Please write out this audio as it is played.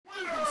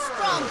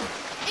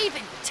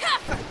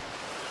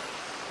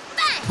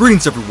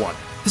Greetings everyone,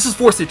 this is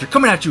Forsager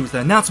coming at you with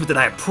an announcement that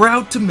I am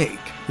proud to make.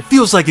 It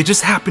feels like it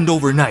just happened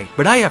overnight,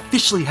 but I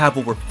officially have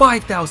over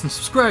 5,000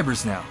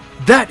 subscribers now.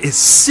 That is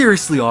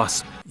seriously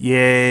awesome.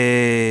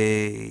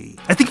 Yay.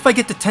 I think if I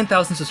get to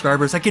 10,000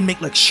 subscribers, I can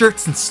make like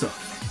shirts and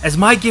stuff. As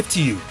my gift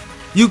to you,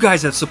 you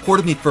guys have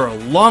supported me for a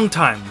long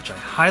time, which I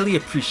highly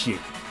appreciate.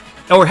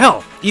 Or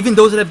hell, even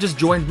those that have just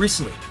joined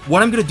recently.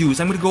 What I'm going to do is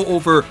I'm going to go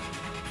over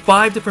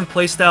 5 different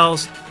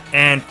playstyles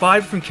and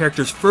 5 different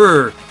characters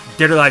for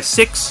Dead or Alive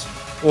 6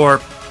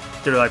 or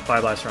Dead or Alive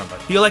 5 last round if I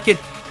feel like it,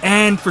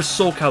 and for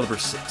SoulCalibur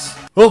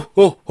VI. Oh,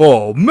 oh,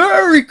 oh,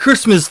 Merry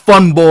Christmas,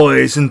 fun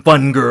boys and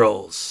fun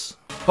girls!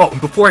 Oh, and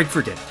before I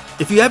forget,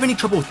 if you have any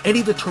trouble with any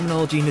of the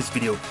terminology in this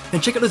video,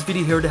 then check out this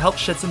video here to help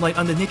shed some light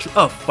on the nature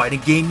of fighting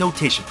game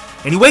notation.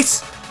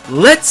 Anyways,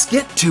 let's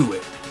get to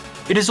it!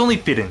 It is only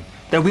fitting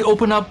that we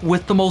open up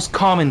with the most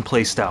common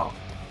playstyle,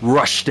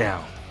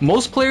 Rushdown.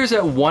 Most players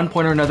at one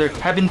point or another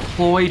have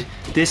employed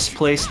this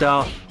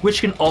playstyle,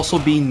 which can also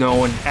be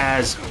known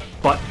as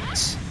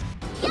buttons.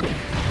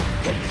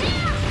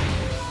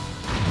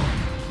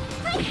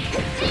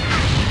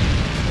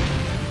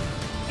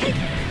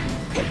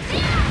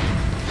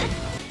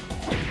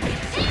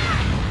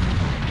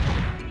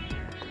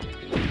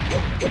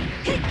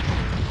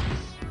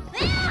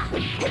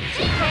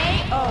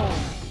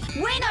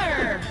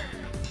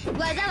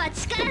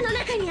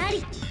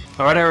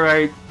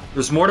 Alright.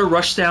 There's more to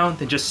Rushdown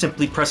than just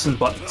simply pressing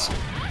buttons.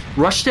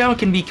 Rushdown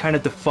can be kind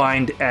of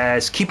defined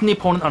as keeping the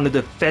opponent on the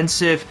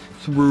defensive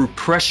through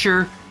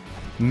pressure,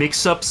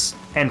 mix-ups,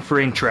 and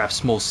frame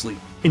traps mostly.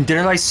 In Dead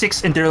or Alive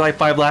 6 and Dead or Alive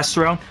 5 last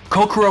round,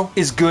 Kokoro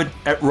is good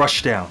at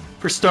Rushdown.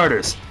 For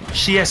starters,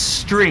 she has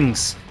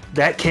strings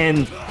that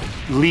can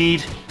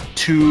lead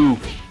to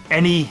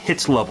any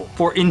hits level.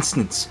 For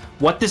instance,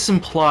 what this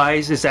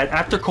implies is that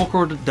after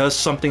Kokoro does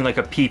something like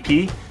a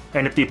PP,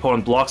 and if the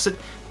opponent blocks it,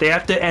 they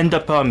have to end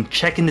up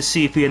checking to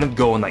see if we end up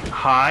going like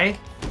high,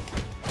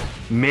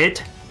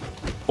 mid,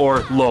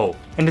 or low.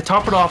 And to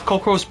top it off,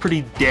 Kokoro is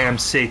pretty damn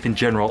safe in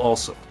general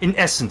also. In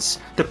essence,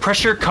 the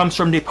pressure comes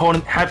from the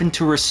opponent having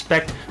to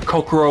respect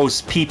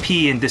Kokoro's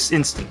PP in this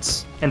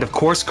instance. And of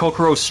course,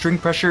 Kokoro's string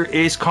pressure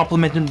is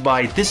complemented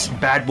by this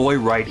bad boy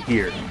right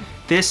here.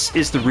 This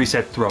is the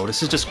reset throw.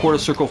 This is just quarter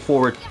circle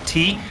forward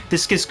T.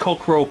 This gives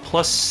Kokoro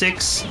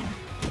 +6.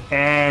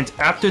 And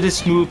after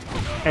this move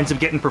ends up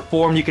getting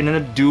performed, you can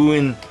end up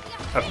doing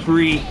a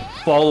free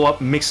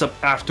follow-up mix-up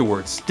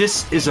afterwards.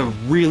 This is a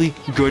really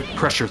good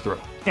pressure throw.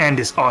 And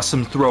this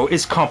awesome throw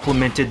is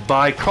complemented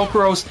by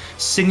Kokoro's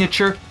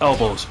signature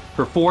elbows.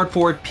 Her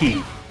forward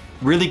P.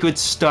 Really good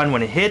stun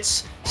when it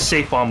hits,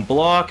 safe on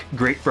block,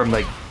 great from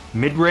like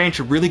mid-range,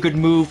 a really good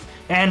move.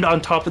 And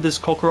on top of this,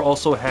 Kokoro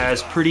also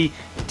has pretty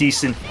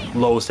decent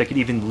lows that could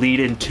even lead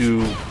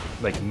into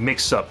like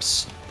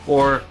mix-ups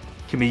or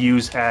can be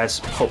used as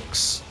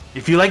pokes.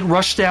 If you like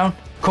Rushdown,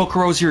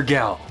 Kokoro's your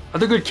gal.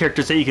 Other good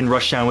characters that you can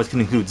Rushdown with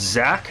can include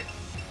Zack,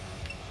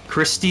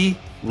 Christy,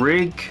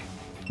 Rig,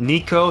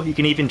 Nico. You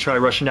can even try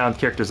rushing down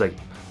characters like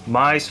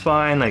Mai's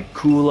fine, like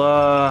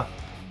Kula,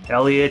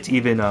 Elliot,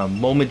 even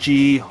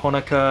Momoji,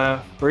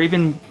 Honoka, or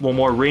even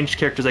more ranged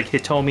characters like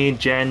Hitomi,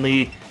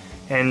 Janli,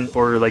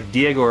 or like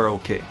Diego are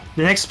okay.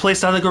 The next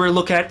playstyle that we're going to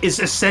look at is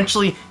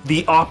essentially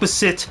the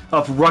opposite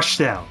of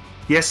Rushdown.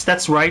 Yes,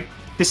 that's right.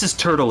 This is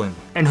Turtle-in.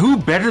 And who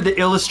better to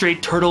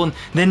illustrate Turtle-in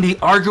than the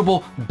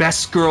arguable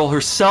best girl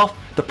herself,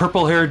 the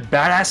purple-haired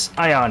badass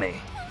Ayane.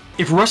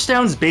 If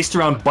Rushdown's based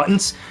around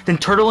buttons, then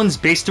Turtle-in's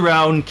based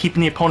around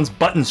keeping the opponent's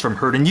buttons from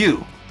hurting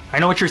you. I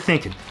know what you're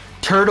thinking.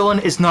 Turtle-in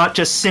is not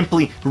just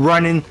simply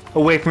running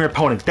away from your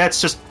opponent. That's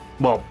just,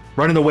 well,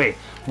 running away.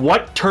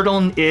 What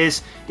Turtle-in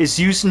is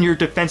using your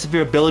defensive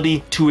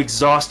ability to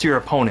exhaust your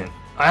opponent.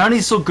 Ayane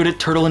is so good at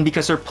Turtle-in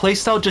because her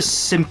playstyle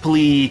just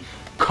simply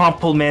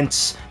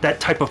complements that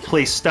type of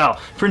play style.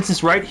 For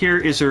instance, right here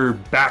is her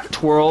back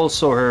twirl,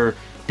 so her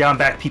down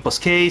back people's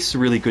case, a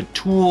really good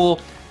tool.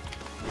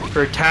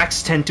 Her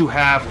attacks tend to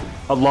have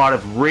a lot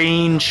of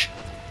range.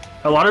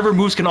 A lot of her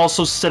moves can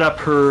also set up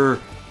her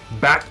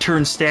back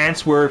turn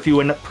stance, where if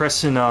you end up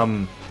pressing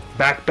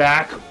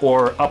back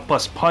or up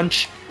plus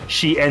punch,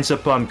 she ends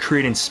up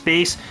creating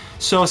space.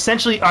 So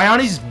essentially,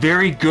 Ayane's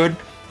very good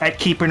at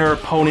keeping her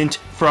opponent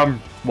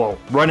from, well,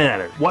 running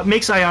at her. What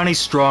makes Ayane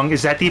strong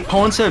is that the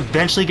opponents are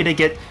eventually going to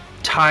get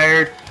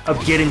tired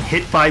of getting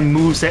hit by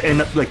moves that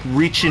end up like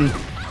reaching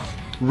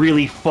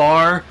really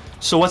far.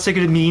 So what's that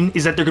going to mean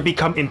is that they're going to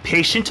become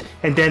impatient,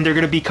 and then they're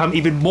going to become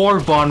even more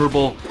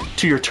vulnerable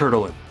to your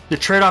Turtle-in. The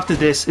trade-off to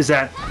this is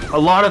that a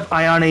lot of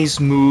Ayane's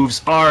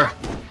moves are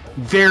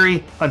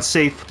very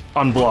unsafe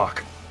on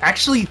block.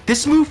 Actually,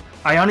 this move,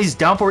 Ayane's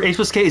down forward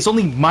H+K, is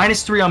only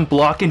 -3 on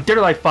block in Dead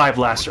or Alive 5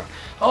 last round.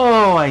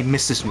 Oh, I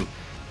missed this move.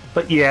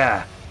 But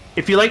yeah,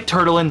 if you like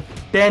Turtle-in,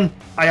 then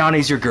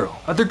Ayane's your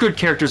girl. Other good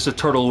characters to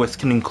turtle with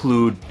can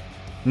include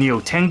Neo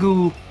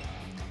Tengu,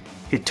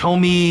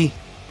 Hitomi,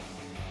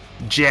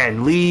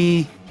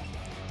 Janli,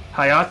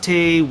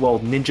 Hayate. Well,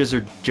 ninjas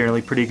are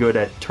generally pretty good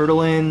at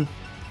Turtle-in.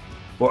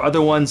 Or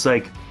other ones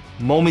like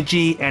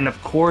Momoji, and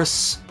of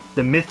course,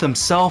 the myth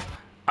himself,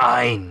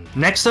 Ein.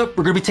 Next up,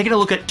 we're going to be taking a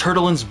look at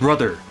Turtlin's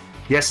brother.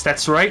 Yes,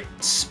 that's right,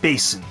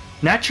 Spacin.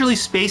 Naturally,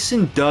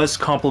 Spacin does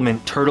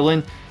complement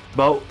Turtlin,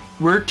 but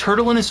where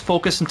Turtlin is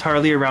focused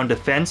entirely around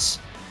defense,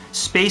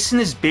 Spacin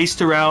is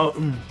based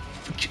around,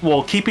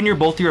 well, keeping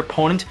both your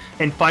opponent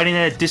and fighting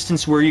at a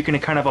distance where you can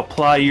kind of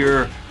apply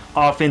your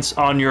offense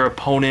on your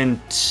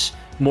opponent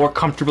more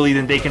comfortably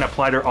than they can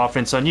apply their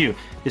offense on you.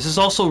 This is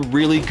also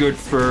really good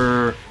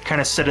for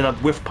kind of setting up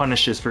whiff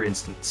punishes, for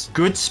instance.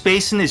 Good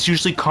spacing is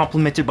usually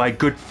complemented by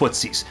good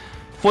footsies.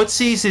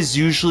 Footsies is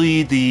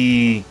usually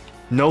the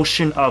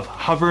notion of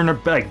hovering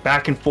like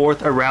back and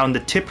forth around the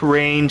tip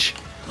range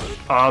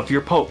of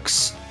your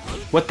pokes.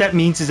 What that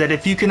means is that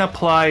if you can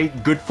apply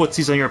good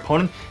footsies on your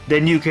opponent,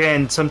 then you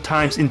can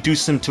sometimes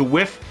induce them to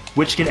whiff,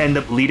 which can end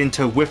up leading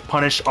to whiff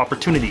punish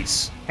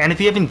opportunities. And if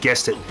you haven't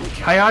guessed it,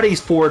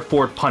 Hayate's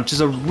forward punch is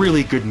a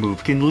really good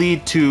move. Can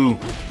lead to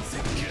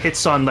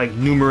hits on like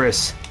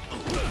numerous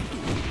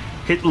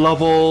hit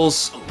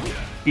levels,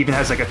 even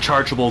has like a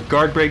chargeable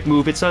guard break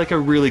move. It's like a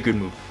really good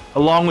move.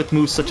 Along with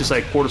moves such as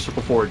like quarter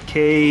circle forward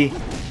K,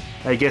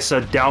 I guess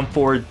a down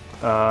forward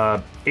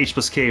H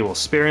plus K, well,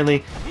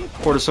 sparingly,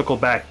 quarter circle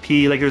back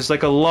P. Like there's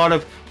like a lot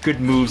of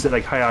good moves that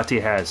like Hayate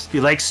has. If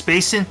you like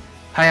spacing,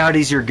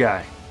 Hayate's your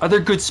guy. Other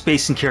good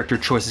spacing character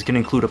choices can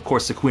include, of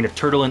course, the Queen of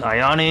Turtlin,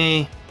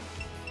 Ayane,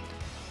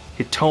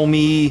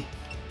 Hitomi,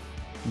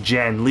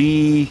 Jan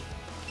Lee,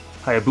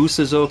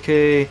 Hayabusa's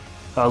okay.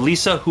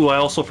 Lisa, who I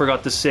also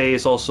forgot to say,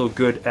 is also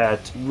good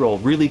at, well,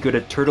 really good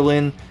at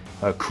Turtlin,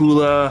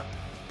 Kula,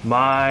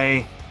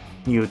 Mai,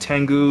 Neo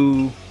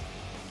Tengu.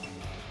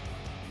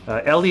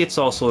 Elliot's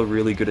also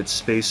really good at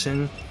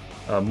spacing.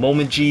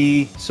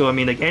 Momoji. So I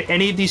mean, like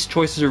any of these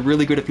choices are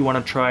really good if you want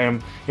to try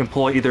and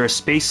employ either a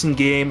spacing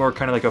game or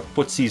kind of like a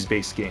footsies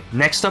based game.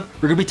 Next up,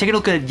 we're going to be taking a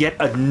look at yet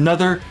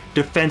another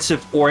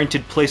defensive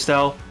oriented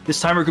playstyle.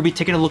 This time we're going to be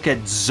taking a look at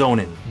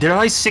Zonin. Dead or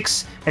Alive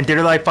 6 and Dead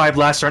or Alive 5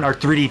 Last Round are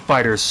 3D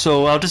fighters,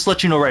 so I'll just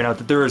let you know right now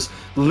that there is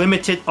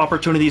limited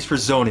opportunities for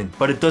Zonin,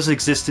 but it does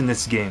exist in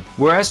this game.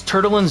 Whereas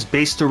Turtlin's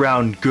based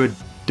around good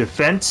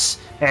defense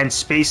and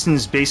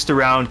Spacin's based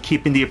around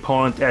keeping the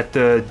opponent at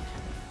the,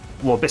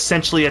 well,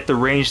 essentially at the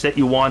range that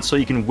you want so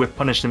you can whip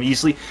punish them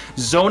easily.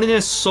 Zonin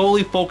is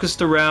solely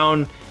focused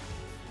around,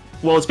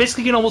 well, it's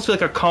basically going to almost be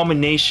like a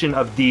combination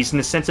of these in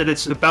the sense that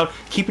it's about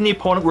keeping the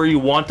opponent where you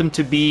want them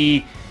to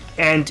be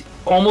and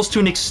almost to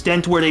an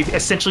extent where they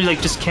essentially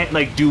like just can't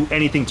like do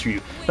anything to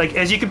you. Like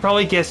as you can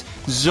probably guess,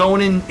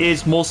 Zonin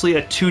is mostly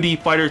a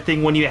 2D fighter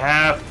thing when you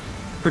have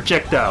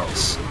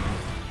projectiles.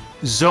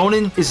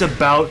 Zonin is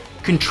about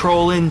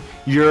controlling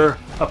your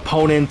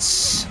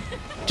opponent's,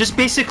 just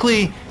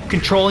basically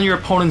controlling your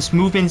opponent's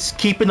movements,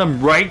 keeping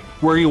them right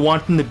where you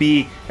want them to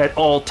be at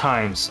all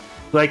times.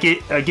 Like it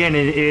again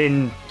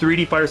in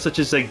 3D fighters such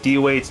as like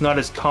DOA, it's not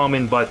as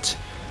common, but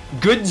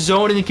good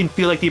Zonin can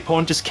feel like the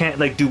opponent just can't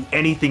like do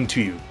anything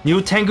to you. Neo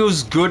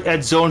Tengu's good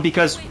at zone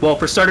because, well,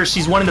 for starters,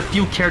 she's one of the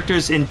few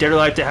characters in Dead or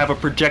Alive to have a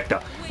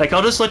projectile. Like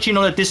I'll just let you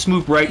know that this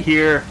move right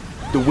here,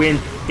 the win,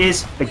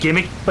 is a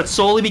gimmick, but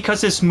solely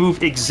because this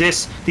move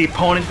exists, the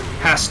opponent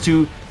has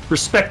to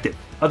respect it.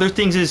 Other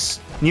things is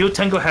Neo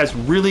Tengu has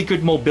really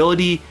good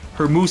mobility.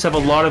 Her moves have a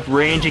lot of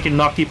range. It can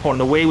knock the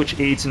opponent away, which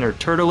aids in her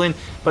turtling.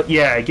 But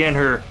yeah, again,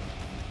 her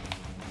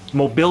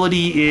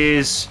mobility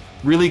is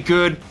really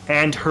good,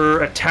 and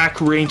her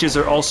attack ranges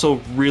are also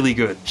really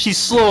good. She's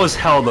slow as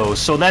hell though,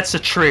 so that's a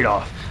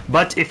trade-off.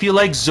 But if you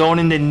like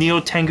zoning, then Neo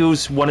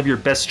Tengu's one of your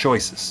best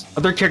choices.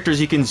 Other characters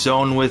you can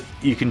zone with,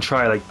 you can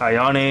try like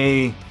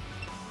Ayane,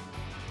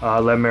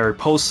 La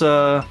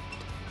Mariposa,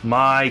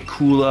 Mai,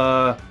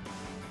 Kula,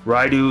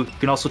 Raidu. You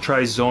can also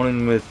try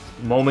zoning with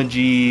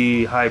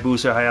Momoji,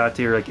 Hayabusa, Hayate,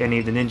 or like any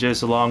of the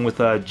ninjas, along with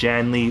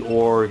Janli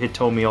or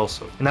Hitomi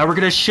also. And now we're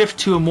going to shift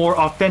to a more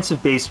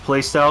offensive-based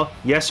playstyle.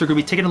 Yes, we're going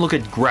to be taking a look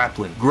at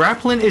grappling.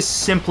 Grappling is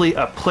simply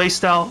a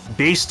playstyle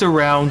based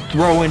around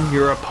throwing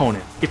your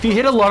opponent. If you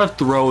hit a lot of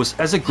throws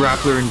as a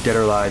grappler in Dead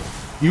or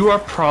Alive, you are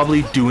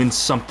probably doing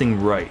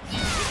something right.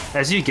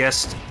 As you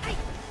guessed,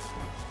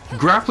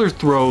 grappler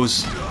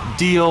throws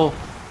deal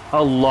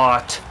a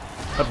lot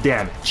of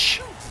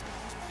damage.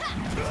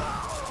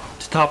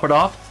 To top it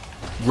off,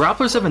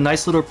 grapplers have a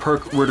nice little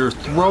perk where their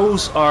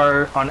throws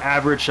are on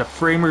average a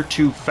frame or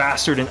two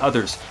faster than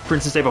others. For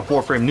instance, they have a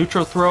 4-frame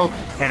neutral throw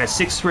and a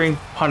 6-frame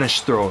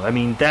punish throw. I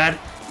mean, that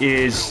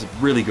is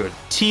really good.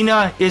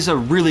 Tina is a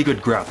really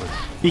good grappler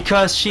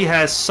because she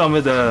has some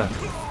of the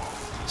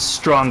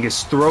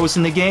strongest throws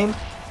in the game.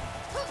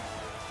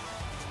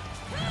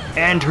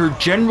 And her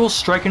general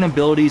striking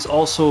ability is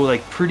also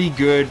like pretty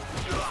good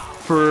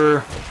for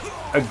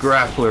a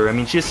grappler. I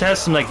mean, she just has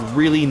some like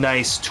really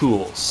nice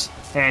tools.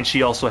 And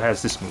she also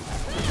has this move.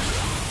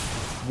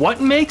 What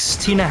makes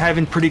Tina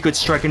having pretty good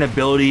striking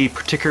ability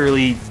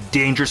particularly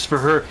dangerous for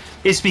her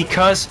is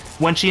because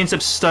when she ends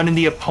up stunning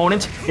the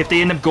opponent, if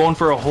they end up going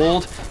for a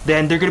hold,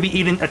 then they're going to be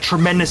eating a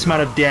tremendous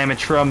amount of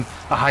damage from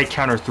a high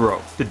counter throw.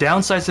 The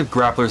downsides of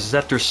grapplers is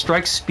that their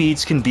strike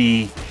speeds can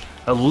be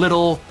a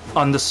little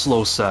on the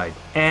slow side,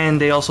 and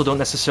they also don't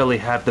necessarily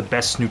have the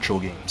best neutral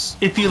games.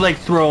 If you like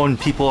throwing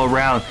people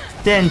around,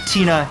 then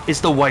Tina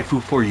is the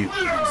waifu for you.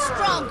 Even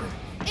stronger,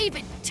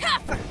 even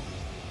tougher.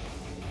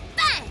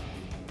 Bang!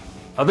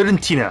 Other than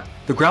Tina,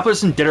 the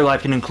grapplers in Dead or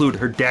Alive can include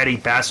her daddy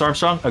Bass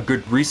Armstrong, a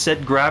good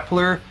reset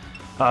grappler,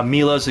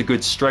 Mila's a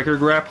good striker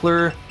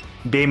grappler,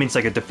 Bayman's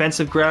like a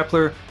defensive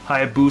grappler,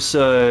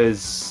 Hayabusa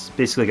is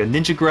basically like a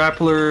ninja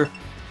grappler,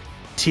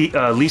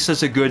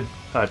 Lisa's a good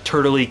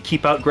turtley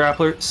keep-out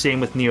grappler, same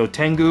with Neo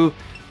Tengu,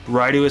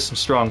 Raidu has some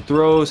strong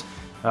throws,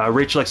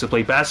 Rachel likes to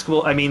play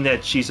basketball. I mean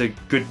that she's a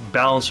good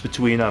balance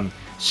between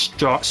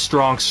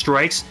strong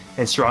strikes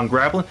and strong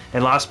grappling.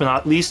 And last but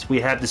not least, we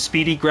have the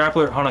speedy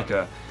grappler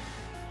Hanukkah.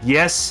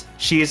 Yes,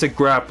 she is a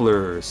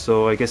grappler,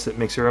 so I guess that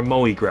makes her a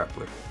Moe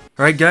grappler.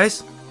 Alright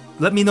guys,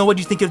 let me know what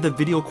you think of the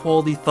video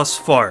quality thus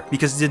far,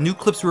 because the new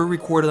clips were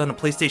recorded on a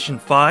PlayStation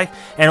 5,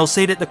 and I'll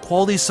say that the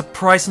quality is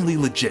surprisingly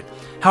legit.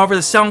 However,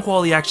 the sound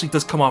quality actually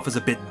does come off as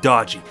a bit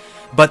dodgy.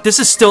 But this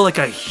is still like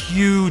a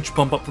huge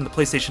bump up from the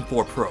PlayStation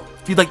 4 Pro.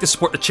 If you'd like to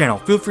support the channel,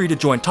 feel free to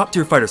join Top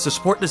Tier Fighters to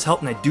support this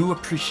help, and I do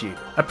appreciate it.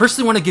 I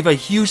personally want to give a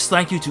huge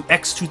thank you to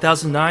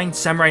X2009,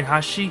 Samurai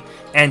Hashi,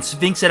 and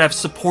Sphinx that have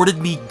supported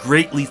me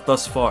greatly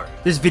thus far.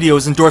 This video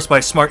is endorsed by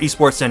Smart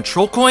Esports and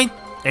Trollcoin.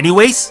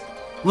 Anyways,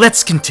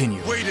 let's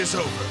continue. Wait is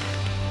over.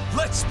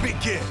 Let's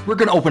begin. We're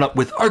gonna open up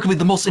with arguably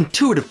the most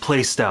intuitive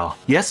playstyle.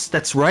 Yes,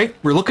 that's right,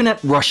 we're looking at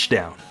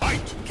Rushdown.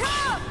 Fight.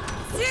 Come!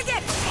 Dig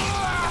it!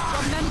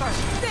 Remember,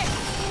 this!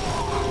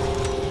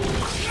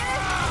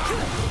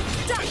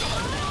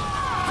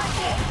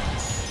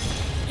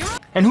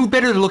 And who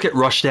better to look at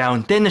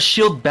Rushdown than the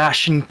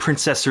shield-bashing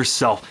princess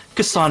herself,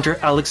 Cassandra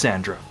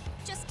Alexandra.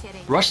 Just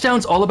kidding.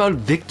 Rushdown's all about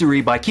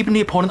victory by keeping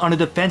the opponent on the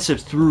defensive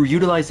through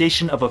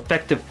utilization of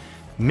effective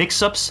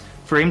mix-ups,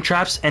 frame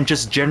traps, and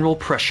just general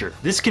pressure.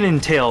 This can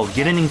entail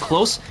getting in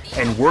close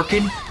and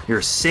working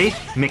your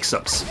safe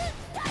mix-ups.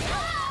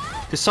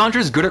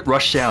 Cassandra's good at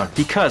Rushdown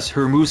because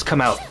her moves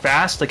come out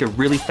fast, like a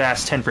really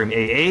fast 10-frame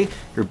AA,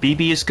 her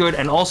BB is good,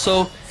 and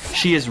also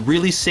she is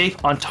really safe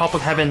on top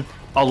of having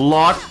a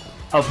lot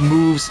of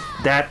moves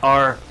that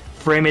are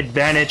frame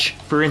advantage,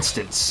 for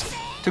instance.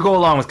 To go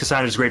along with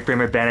Cassandra's great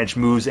frame advantage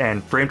moves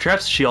and frame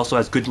traps, she also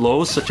has good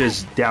lows such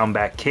as down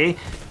back K,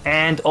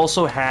 and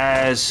also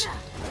has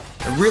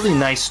a really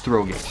nice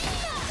throw game,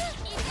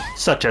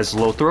 such as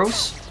low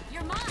throws,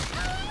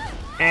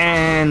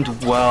 and,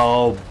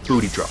 well,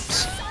 booty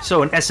drops.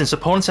 So in essence,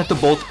 opponents have to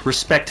both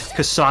respect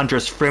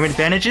Cassandra's frame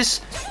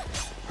advantages,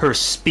 her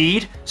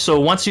speed, so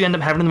once you end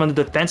up having them on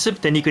the defensive,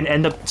 then you can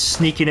end up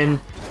sneaking in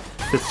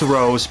the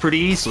throws pretty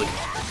easily.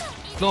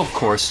 Though of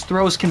course,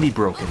 throws can be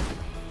broken.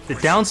 The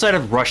downside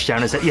of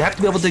Rushdown is that you have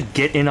to be able to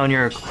get in on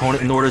your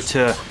opponent in order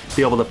to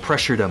be able to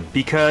pressure them,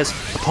 because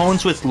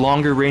opponents with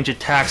longer range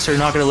attacks are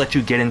not going to let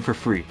you get in for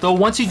free. Though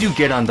once you do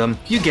get on them,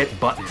 you get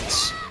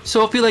buttons.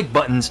 So if you like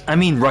buttons, I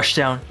mean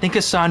Rushdown, then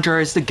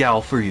Cassandra is the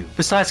gal for you.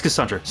 Besides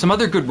Cassandra, some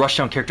other good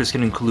Rushdown characters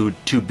can include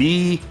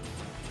 2B,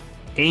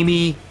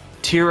 Amy,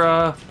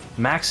 Tira,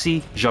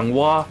 Maxi,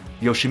 Zhanghua,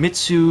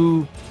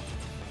 Yoshimitsu,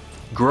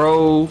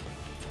 Gro,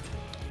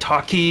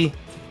 Taki,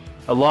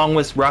 along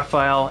with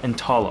Raphael and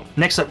Talum.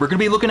 Next up, we're going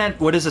to be looking at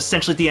what is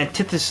essentially the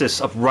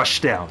antithesis of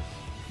Rushdown,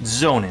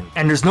 Zonin.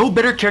 And there's no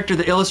better character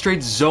that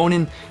illustrates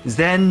Zonin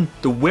than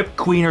the Whip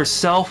Queen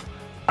herself,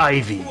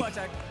 Ivy.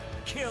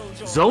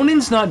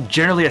 Zonin's not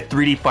generally a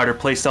 3D fighter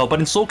playstyle, but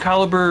in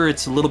SoulCalibur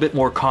it's a little bit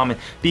more common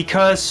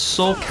because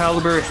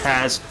SoulCalibur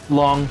has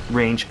long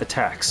range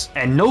attacks.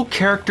 And no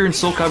character in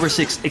SoulCalibur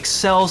 6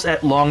 excels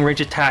at long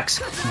range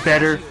attacks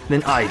better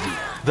than Ivy.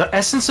 The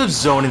essence of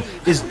Zonin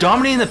is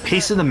dominating the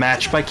pace of the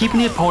match by keeping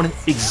the opponent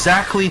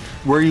exactly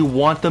where you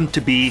want them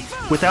to be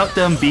without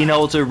them being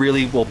able to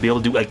really, well, be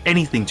able to do like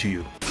anything to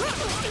you.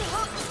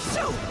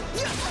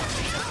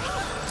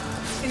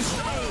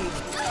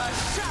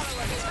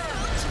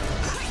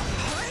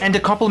 And to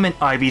complement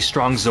Ivy's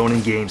strong zoning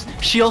games,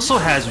 she also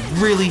has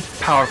really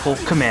powerful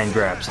command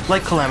grabs,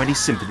 like Calamity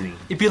Symphony.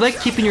 If you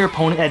like keeping your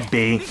opponent at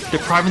bay,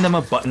 depriving them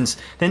of buttons,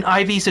 then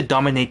Ivy's a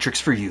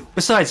dominatrix for you.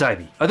 Besides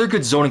Ivy, other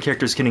good zoning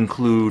characters can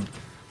include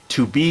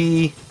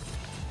 2B,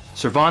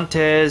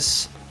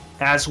 Cervantes,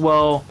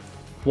 Aswell,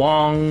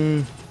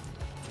 Wong.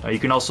 You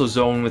can also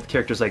zone with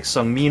characters like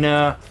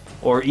Sungmina,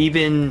 or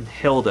even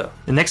Hilda.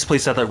 The next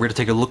playstyle that we're going to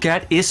take a look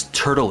at is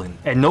Turtlin,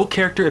 and no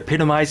character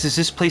epitomizes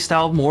this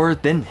playstyle more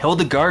than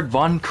Hildegard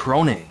von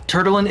Krone.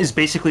 Turtlin is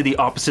basically the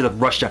opposite of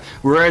Rushdown.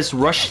 Whereas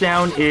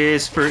Rushdown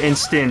is, for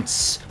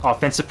instance,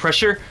 offensive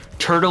pressure,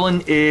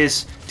 Turtlin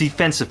is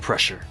defensive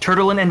pressure.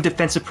 Turtlin and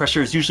defensive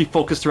pressure is usually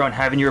focused around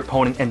having your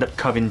opponent end up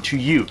covering to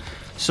you.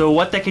 So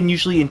what that can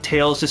usually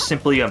entail is just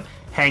simply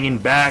hanging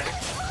back,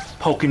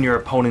 poking your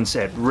opponents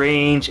at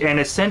range, and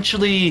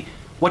essentially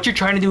what you're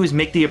trying to do is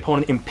make the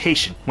opponent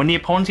impatient. When the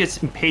opponent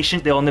gets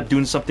impatient, they'll end up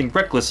doing something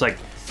reckless, like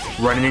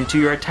running into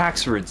your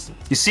attacks, for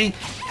instance. You see,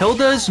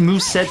 Hilda's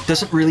moveset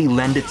doesn't really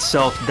lend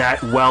itself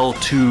that well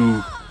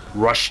to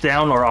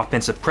Rushdown or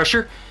offensive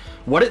pressure.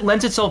 What it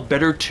lends itself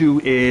better to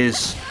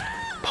is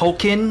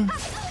poking,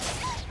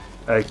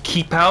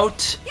 keep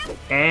out,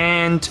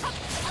 and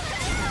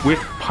with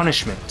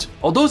punishment.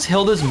 Although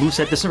Hilda's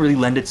moveset doesn't really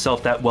lend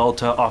itself that well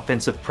to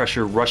offensive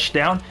pressure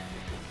rushdown,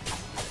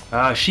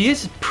 she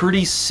is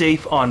pretty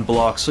safe on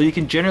block, so you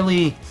can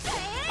generally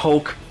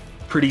poke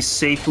pretty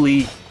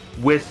safely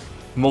with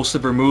most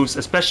of her moves,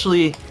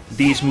 especially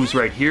these moves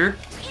right here,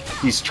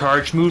 these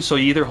charge moves. So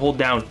you either hold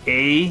down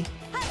A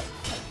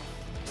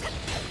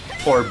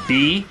or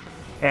B,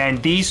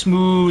 and these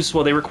moves,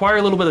 well, they require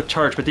a little bit of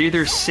charge, but they're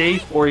either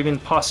safe or even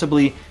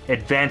possibly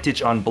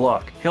advantage on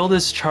block.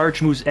 Hilda's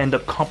charge moves end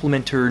up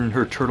complementing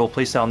her turtle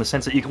playstyle in the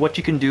sense that what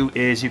you can do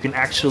is you can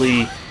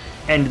actually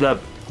end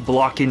up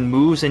blocking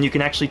moves, and you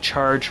can actually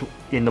charge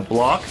in the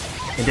block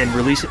and then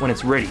release it when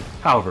it's ready.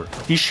 However,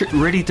 be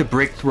ready to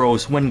break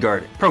throws when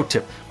guarded. Pro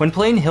tip, when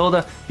playing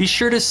Hilda, be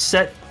sure to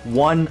set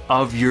one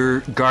of your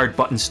guard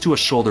buttons to a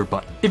shoulder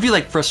button. If you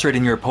like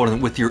frustrating your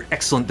opponent with your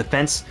excellent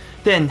defense,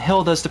 then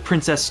Hilda's the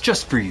princess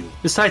just for you.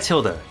 Besides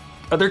Hilda,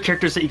 other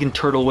characters that you can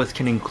turtle with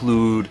can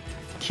include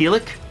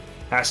Keelik,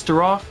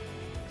 Astaroth,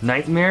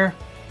 Nightmare,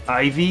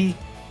 Ivy,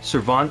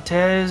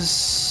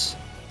 Cervantes,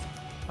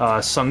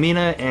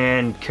 Sangmina,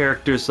 and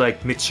characters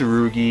like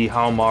Mitsurugi,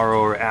 Haomaru,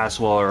 or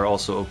Aswell are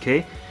also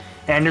okay.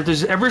 And if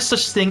there's ever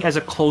such thing as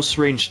a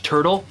close-range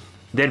turtle,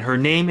 then her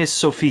name is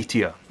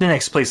Sophitia. The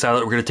next playstyle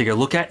that we're going to take a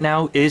look at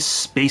now is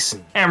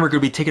Spacin'. And we're going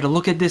to be taking a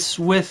look at this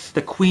with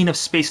the queen of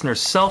Spacin'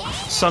 herself,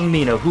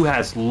 Sangmina, who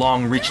has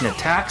long-reaching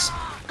attacks,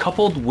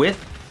 coupled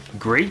with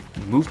great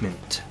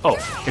movement. Oh,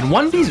 and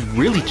 1B is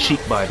really cheap,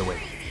 by the way.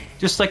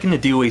 Just like in the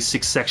DOA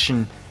 6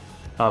 section,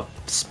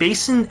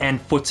 Spacin' and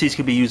footsies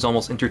can be used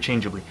almost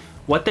interchangeably.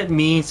 What that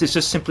means is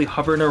just simply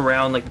hovering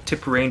around like the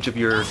tip range of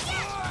your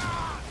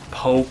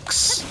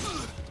pokes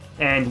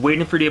and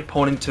waiting for the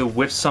opponent to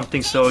whiff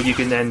something so you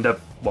can end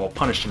up, well,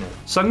 punishing it.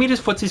 Sangmina's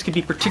footsies can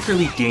be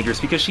particularly dangerous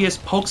because she has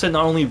pokes that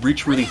not only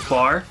reach really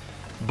far,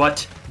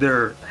 but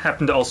they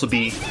happen to also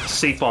be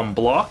safe on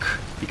block,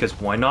 because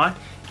why not?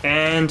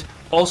 And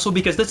also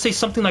because, let's say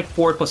something like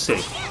forward plus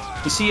safe.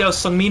 You see how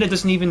Sangmina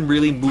doesn't even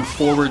really move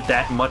forward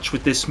that much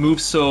with this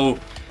move, so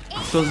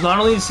not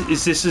only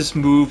is this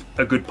move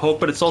a good poke,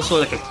 but it's also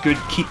like a good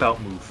keep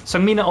out move.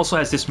 Sangmina also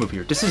has this move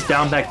here. This is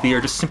down back B,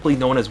 or just simply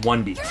known as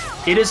 1B.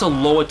 It is a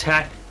low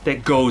attack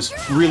that goes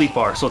really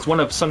far, so it's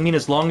one of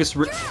Sangmina's longest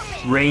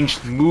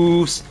ranged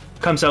moves.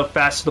 Comes out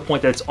fast to the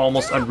point that it's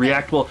almost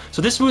unreactable.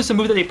 So this move is a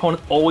move that the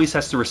opponent always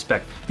has to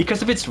respect.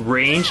 Because of its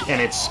range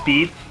and its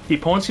speed, the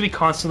opponent's going to be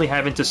constantly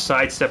having to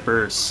sidestep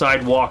or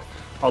sidewalk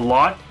a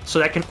lot, so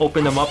that can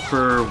open them up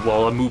for,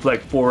 well, a move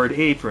like forward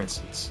A, for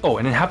instance. Oh,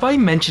 and then have I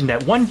mentioned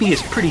that 1B is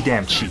pretty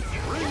damn cheap?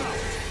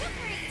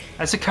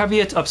 As a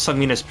caveat of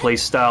Sangmina's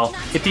playstyle,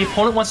 if the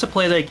opponent wants to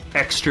play like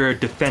extra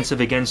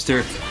defensive against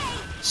her,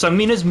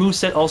 Sangmina's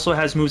moveset also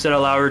has moves that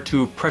allow her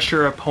to pressure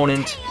her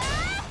opponent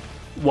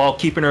while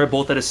keeping her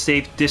both at a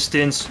safe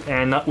distance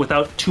and not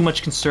without too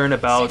much concern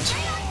about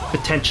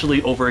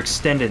potentially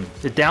overextending.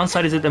 The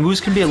downside is that the moves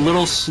can be a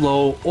little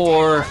slow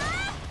or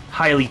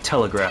highly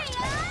telegraphed.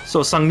 So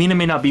Sangmina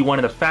may not be one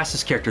of the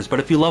fastest characters, but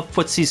if you love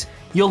footsies,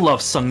 you'll love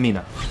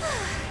Sangmina.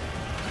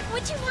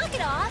 Would you knock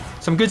it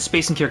off? Some good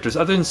spacing characters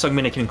other than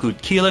Sangmina can include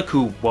Keelik,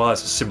 who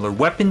has a similar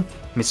weapon,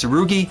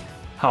 Mitsurugi,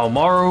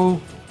 Haomaru,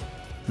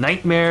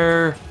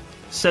 Nightmare,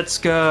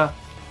 Setsuka,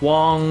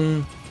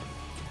 Wong,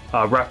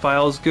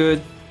 Raphael's good,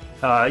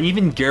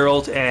 even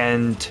Geralt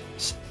and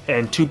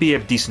 2B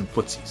have decent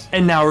footsies.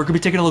 And now we're going to be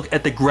taking a look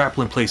at the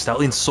grappling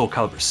playstyle in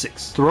SoulCalibur VI.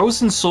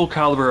 Throws in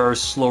SoulCalibur are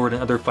slower than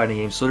other fighting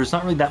games, so there's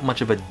not really that much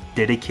of a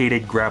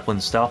dedicated grappling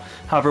style.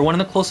 However, one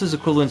of the closest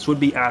equivalents would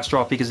be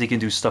Astaroth, because he can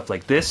do stuff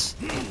like this.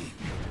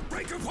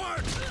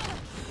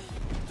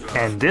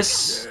 And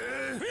this.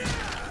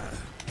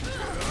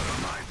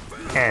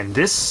 And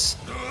this.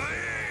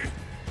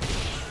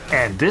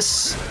 And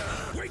this.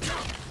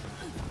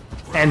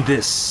 And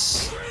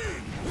this.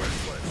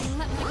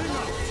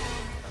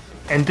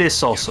 And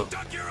this also.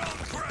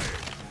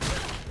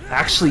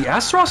 Actually,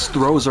 Astaroth's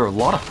throws are a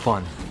lot of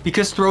fun.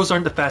 Because throws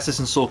aren't the fastest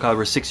in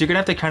SoulCalibur VI, you're going to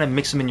have to kind of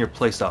mix them in your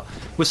playstyle.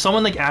 With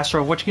someone like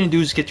Astaroth, what you're going to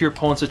do is get your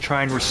opponents to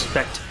try and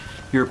respect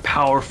your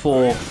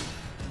powerful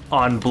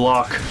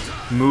on-block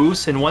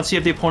moves. And once you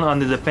have the opponent on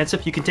the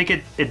defensive, you can take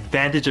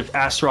advantage of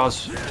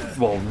Astaroth's,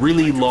 well,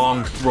 really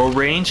long throw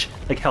range.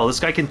 Like hell, this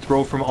guy can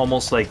throw from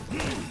almost like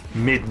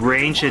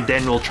mid-range, and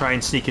then we'll try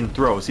and sneak in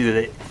throws.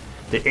 Either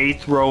the A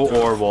throw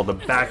or, well, the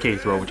back A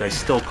throw, which I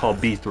still call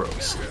B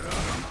throws.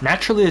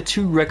 Naturally, the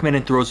two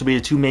recommended throws will be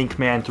the two main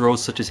command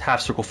throws, such as half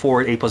circle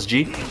forward A plus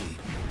G,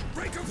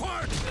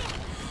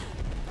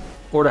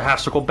 or the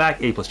half circle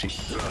back A plus G.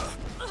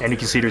 And you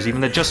can see there's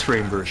even the just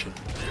frame version.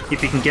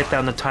 If you can get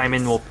down the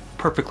timing, well,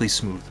 perfectly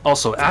smooth.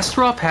 Also,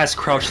 Astaroth has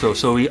crouch throw,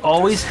 so he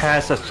always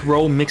has a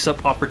throw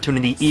mix-up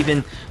opportunity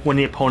even when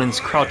the opponent's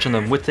crouching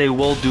them, which they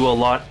will do a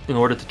lot in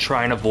order to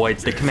try and avoid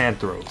the command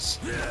throws.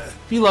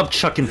 If you love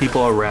chucking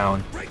people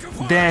around,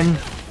 then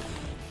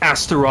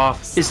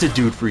Astaroth is the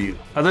dude for you.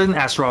 Other than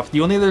Astaroth,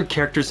 the only other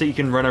characters that you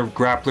can run a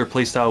grappler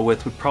playstyle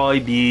with would probably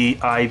be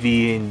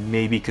Ivy and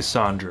maybe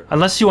Cassandra.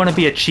 Unless you want to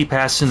be a cheap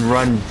ass and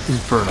run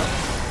Inferno.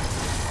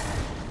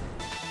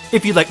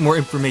 If you'd like more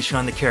information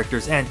on the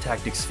characters and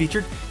tactics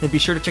featured, then be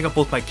sure to check out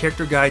both my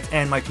character guides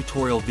and my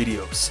tutorial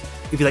videos.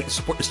 If you'd like to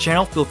support this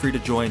channel, feel free to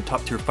join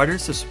Top Tier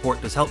Fighters. The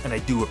support does help and I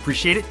do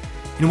appreciate it.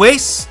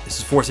 Anyways, this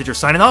is Forsager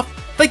signing off.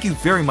 Thank you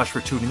very much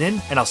for tuning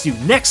in, and I'll see you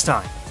next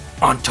time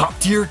on Top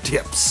Tier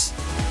Tips.